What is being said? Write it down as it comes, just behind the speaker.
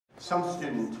Some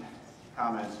student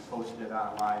comments posted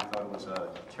online thought it was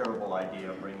a terrible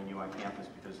idea bringing you on campus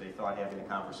because they thought having a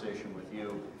conversation with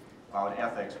you about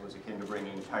ethics was akin to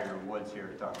bringing Tiger Woods here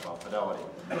to talk about fidelity.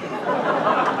 So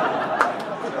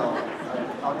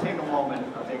I'll take a moment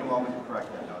to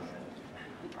correct that notion.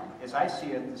 As I see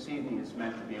it, this evening is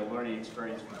meant to be a learning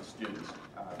experience for the students.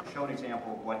 To show an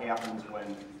example of what happens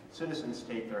when citizens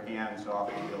take their hands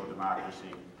off the wheel of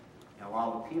democracy and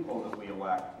allow the people that we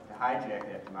elect to hijack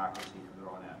that democracy for their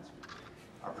own ends.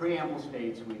 Our preamble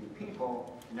states, we the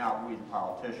people, not we the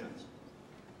politicians.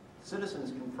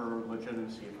 Citizens confer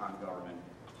legitimacy upon government,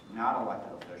 not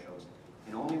elected officials,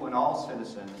 and only when all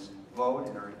citizens vote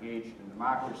and are engaged in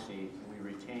democracy can we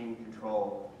retain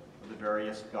control of the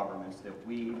various governments that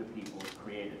we, the people,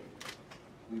 created.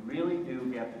 We really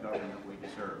do get the government we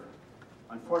deserve.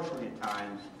 Unfortunately, at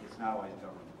times, it's not always the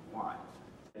government we want.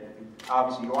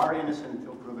 Obviously, you are innocent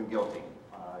until proven guilty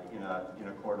in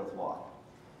a court of law.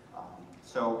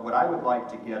 So what I would like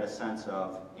to get a sense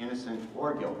of, innocent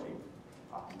or guilty,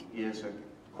 is a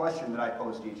question that I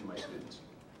pose to each of my students.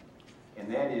 And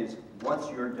that is, what's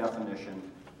your definition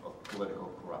of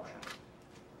political corruption?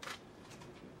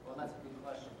 Well, that's a good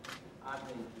question. I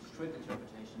think the strict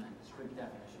interpretation and the strict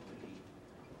definition would be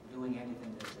doing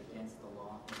anything that's against the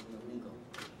law is illegal.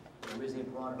 There is a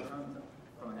broader term, though,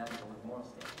 from an ethical and moral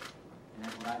standpoint, and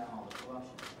that's what I call the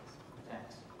corruption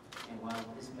tax. And while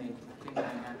things may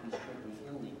not be strictly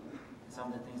illegal, some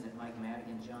of the things that Mike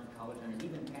Madigan, John Cullerton, and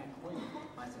even Pat Quinn,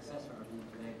 my successor, are doing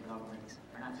today in government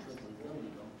are not strictly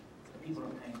illegal. The people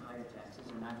are paying higher taxes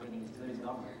and not getting as good as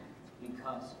government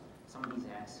because some of these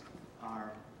acts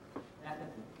are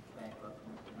ethically bankrupt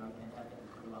and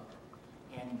ethically corrupt.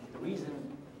 And the reason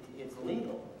it's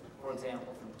illegal, for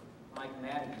example, for Mike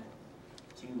Madigan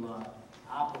to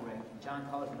operate, and John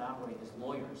Cullerton operate as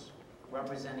lawyers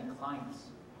representing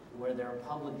clients where their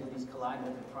public duties collide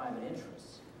with their private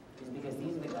interests, is because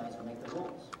these are the guys who make the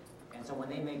rules. And so when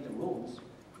they make the rules,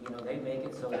 they make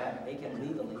it so that they can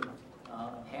legally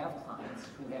have clients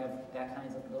who have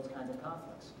those kinds of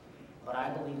conflicts. But I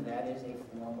believe that is a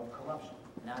form of corruption,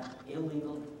 not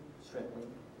illegal strictly,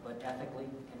 but ethically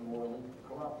and morally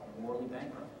corrupt and morally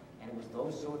bankrupt. And it was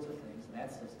those sorts of things in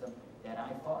that system that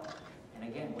I fought. And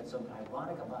again, what's so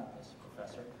ironic about this,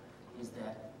 Professor, is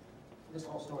that this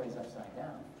whole story is upside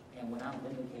down. And when I'm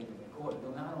vindicated in court,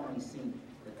 you'll not only see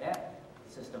that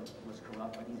system was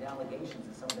corrupt, but these allegations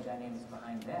and some of the dynamics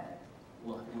behind that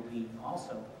will be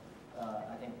also,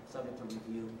 I think, subject to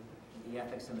review. The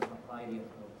ethics and the propriety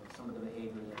of some of the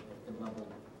behavior that has been leveled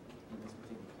in this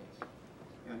particular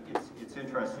case. It's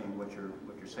interesting what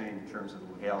you're saying in terms of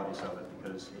the legalities of it,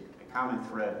 because a common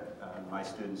thread in my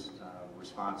students'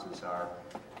 responses are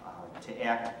to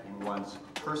act in one's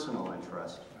personal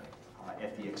interest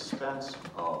at the expense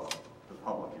of the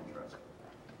public interest.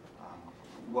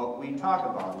 What we talk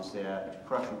about is that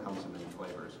corruption comes in many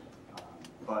flavors,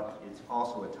 but it's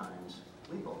also at times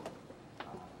legal,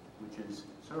 which is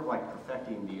sort of like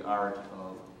perfecting the art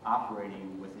of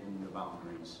operating within the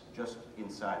boundaries, just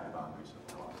inside the boundaries of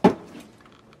the law.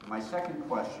 My second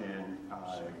question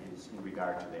is in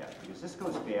regard to that, because this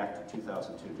goes back to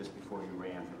 2002, just before you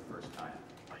ran for the first time.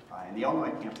 And the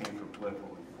Illinois Campaign for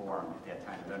Political Reform at that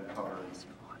time had uncovered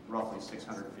roughly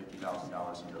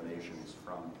 $650,000 in donations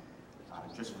from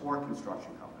just 4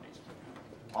 construction companies,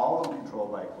 all of them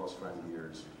controlled by a close friend of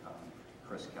yours,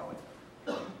 Chris Kelly.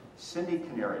 Cindy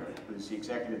Canary, who's the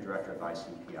executive director of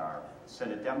ICPR, said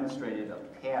it demonstrated a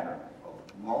pattern of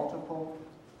multiple,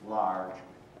 large,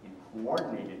 and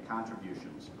coordinated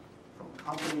contributions from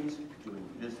companies doing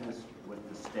business with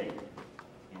the state.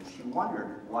 And she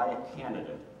wondered why a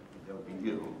candidate, that would be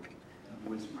you,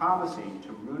 was promising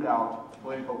to root out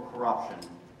political corruption,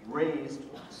 raised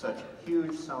such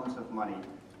huge sums of money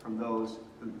from those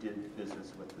who did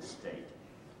business with the state.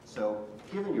 So,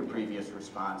 given your previous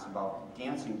response about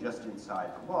dancing just inside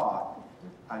the law,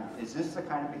 is this the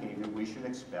kind of behavior we should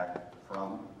expect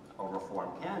from a reform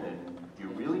candidate? Do you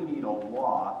really need a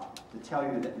law to tell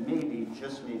you that maybe,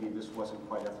 just maybe, this wasn't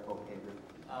quite ethical behavior?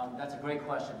 That's a great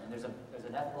question. And there's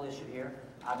an ethical issue here,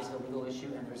 obviously a legal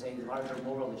issue, and there's a larger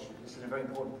moral issue. This is a very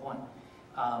important point.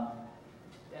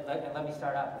 And let me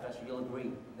start out, Professor. You'll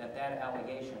agree that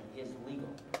allegation is legal.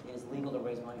 It is legal to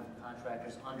raise money from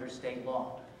contractors under state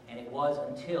law. And it was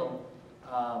until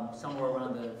somewhere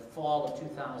around the fall of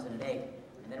 2008.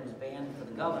 And then it was banned for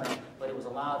the governor, but it was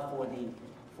allowed for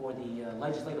the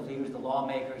legislative leaders, the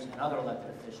lawmakers, and other elected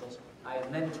officials. I have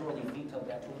mandatorily vetoed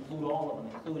that to include all of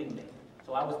them, including me.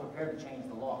 So I was prepared to change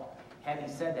the law. Having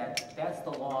said that, that's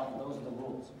the law and those are the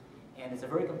rules. And it's a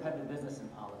very competitive business in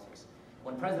politics.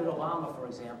 When President Obama, for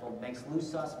example, makes Lou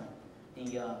Sussman the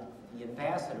the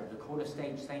ambassador of the Court of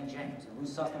St. James, and Lou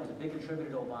Sussman was a big contributor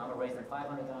to Obama, raised him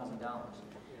 $500,000.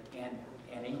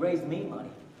 And he raised me money.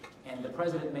 And the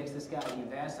president makes this guy the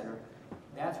ambassador.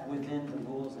 That's within the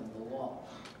rules and the law.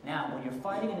 Now, when you're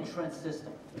fighting an entrenched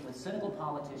system with cynical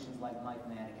politicians like Mike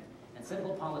Madigan and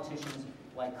cynical politicians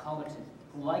like Cullerton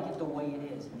who like it the way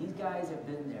it is, and these guys have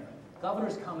been there.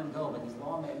 Governors come and go, but these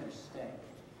lawmakers stay.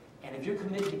 And if you're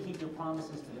committed to keep your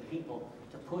promises to the people,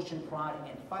 to push and prod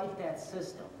and fight that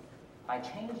system by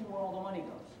changing where all the money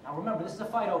goes. Now remember, this is a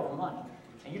fight over money,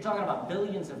 and you're talking about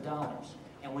billions of dollars.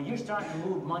 And when you're starting to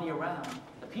move money around,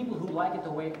 the people who like it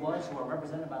the way it was, who are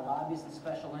represented by lobbyists and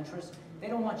special interests, they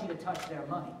don't want you to touch their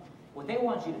money. What they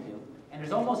want you to do, and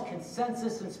there's almost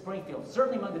consensus in Springfield,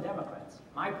 certainly among the Democrats,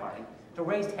 my party, to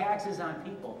raise taxes on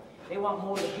people. They want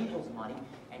more of the people's money,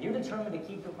 and you're determined to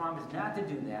keep your promise not to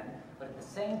do that, but at the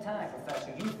same time,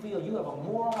 Professor, you feel you have a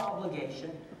moral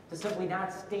obligation to simply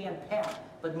not stand pat,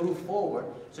 but move forward.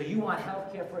 So you want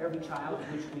health care for every child,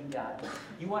 which we got.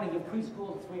 You want to give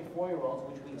preschool to 3- and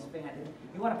 4-year-olds, which we expanded.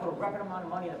 You want to put a record amount of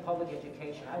money into public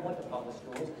education. I went to public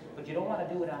schools, but you don't want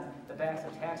to do it on the backs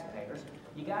of taxpayers.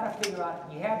 You got to figure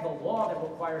out, you have the law that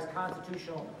requires,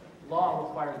 constitutional law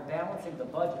requires balancing the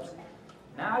budgets.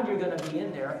 Now you're going to be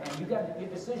in there, and your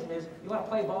decision is, you want to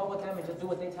play ball with them and just do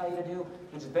what they tell you to do,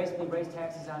 which is basically raise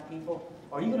taxes on people,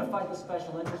 or are you going to fight the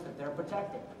special interest that they're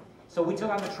protecting? So we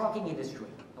took on the trucking industry,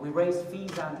 and we raised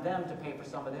fees on them to pay for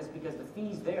some of this because the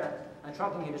fees there in the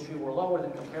trucking industry were lower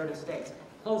than comparative states.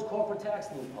 Closed corporate tax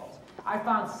loopholes. I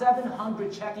found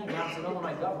 700 checking accounts in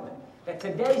Illinois government that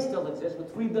today still exist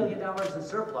with $3 billion in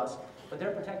surplus, but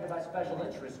they're protected by special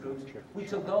interest groups. We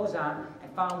took those on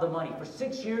and found the money. For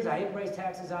 6 years, I didn't raise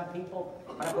taxes on people,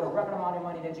 but I put a record amount of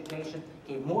money in education,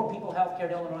 gave more people health care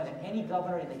to Illinois than any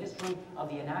governor in the history of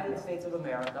the United States of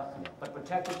America, but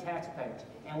protected taxpayers.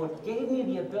 And what gave me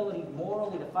the ability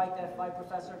morally to fight that fight,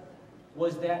 Professor,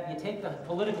 was that you take the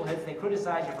political hits, they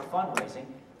criticize you for fundraising,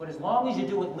 but as long as you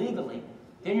do it legally,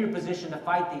 then you're in a position to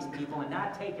fight these people and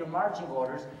not take your marching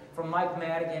orders from Mike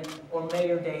Madigan or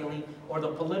Mayor Daley or the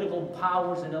political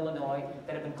powers in Illinois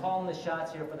that have been calling the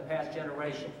shots here for the past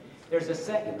generation. There's a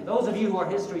second. Those of you who are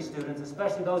history students,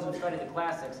 especially those who study the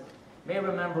classics, may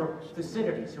remember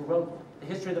Thucydides, who wrote the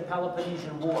history of the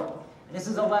Peloponnesian War. And this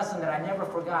is a lesson that I never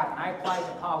forgot, and I apply it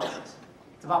to politics.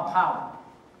 It's about power.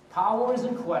 Power is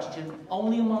in question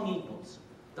only among equals.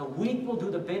 The weak will do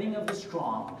the bidding of the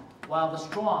strong, while the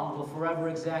strong will forever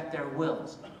exact their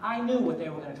wills. I knew what they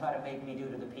were going to try to make me do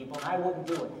to the people, and I wouldn't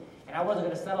do it. And I wasn't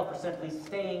going to settle for simply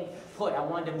staying put. I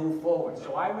wanted to move forward.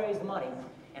 So I raised money,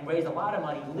 and raised a lot of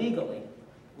money legally,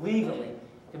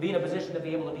 to be in a position to be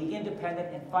able to be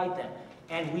independent and fight them.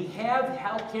 And we have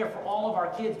health care for all of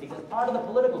our kids, because part of the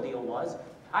political deal was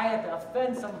I had to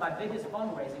offend some of my biggest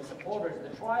fundraising supporters,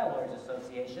 the Trial Lawyers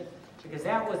Association, because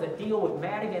that was a deal with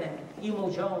Madigan and Emo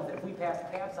Jones that if we passed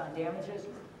caps on damages,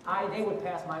 they would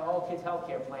pass my all-kids health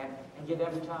care plan and give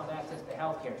every child access to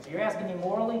health care. So you're asking me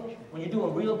morally, when you're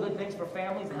doing real good things for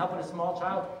families and helping a small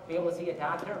child be able to see a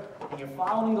doctor, and you're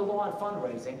following the law on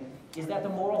fundraising, is that the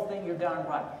moral thing? You're darn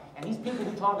right. And these people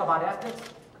who talk about ethics,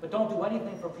 but don't do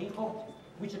anything for people,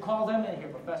 we should call them in here,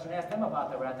 Professor, and ask them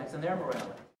about their ethics and their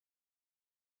morality.